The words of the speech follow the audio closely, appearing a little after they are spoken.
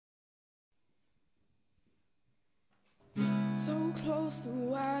So close to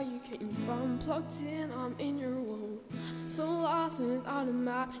where you came from, plugged in, I'm in your womb. So lost without a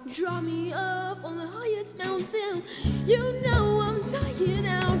map, you draw me up on the highest mountain. You know I'm dying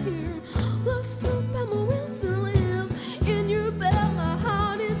out here, lost so bad my will to live. In your bed, my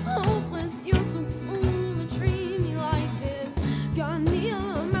heart is hopeless. You're so fool to treat me like this. Got me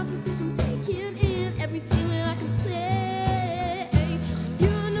on a mountain stage, I'm taking in everything that I can say. You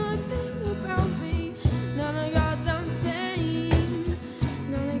know a thing about me, none of your damn thing,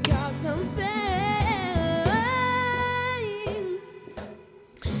 none of your damn thing.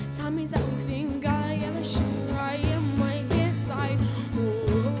 Time is everything, gotta get the shit right, it might get tight.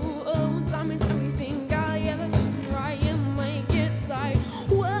 Oh, time is everything, gotta get the shit right, it might get tight.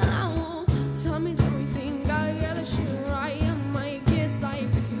 Wow, time is everything, gotta get the shit right, it might get tight.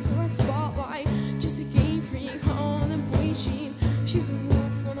 Looking for a spotlight, just a game freak on the boy sheep. She's a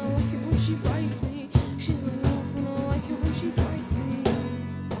wolf and I like it when she bites me. She's a wolf and I like it when she bites me.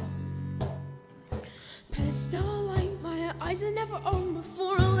 Pissed out like my eyes had never opened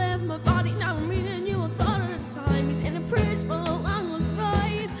before I left my body. Now I'm reading you a thought at a time. He's in a prayers, but the line was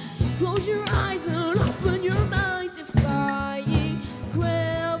right. Close your eyes and open your mind, defying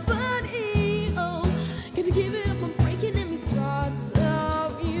gravity. Oh, gotta give it up, I'm breaking in me thoughts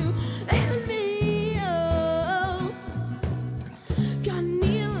of you and me. Oh, got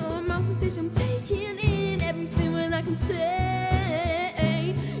me a little mountain stage, I'm taking in everything that I can say.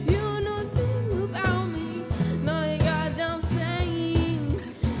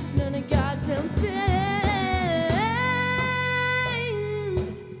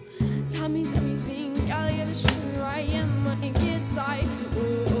 Time means everything, gotta get the shit right, it might get tight.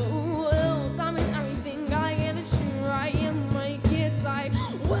 Oh, time means everything, gotta get the shit right, it might get tight.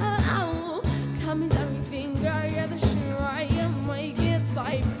 Wow, time means everything, gotta get the shit right, it might get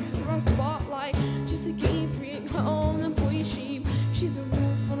tight. Through a spotlight, just a game freak, her own and boy sheep. She's a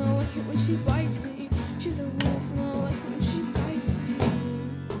wolf and I like it when she bites me. She's a wolf and I like it when she bites me.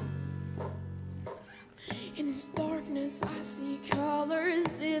 In this darkness I see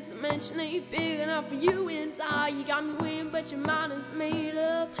colors. This dimension ain't big enough for you inside. You got me waiting but your mind is made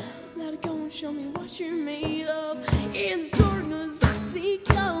up. Let it go and show me what you're made of. In this darkness I see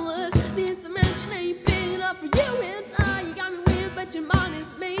colors. This dimension ain't big enough for you inside. You got me waiting but your mind is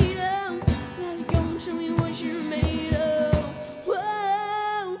made up. Let it go and show me what you're made of.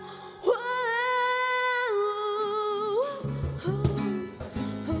 Whoa, whoa, oh,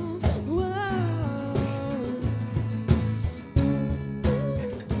 oh, whoa.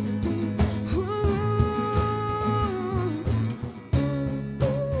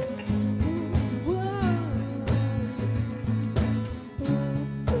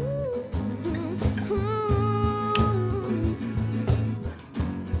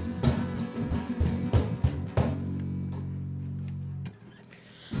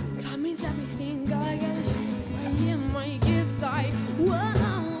 Time is everything, gotta get the shit right, it might get tight.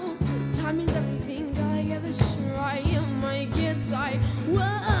 Whoa, time is everything, gotta get the shit right, it might get tight.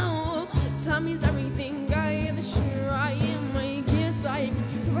 Whoa, time is everything, gotta get the shit right, it might get tight.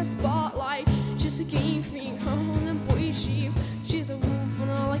 Through a spotlight, just a game freak, her own and boy sheep. She's a wolf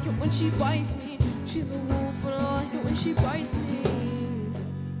and I like it when she bites me. She's a wolf and I like it when she bites me.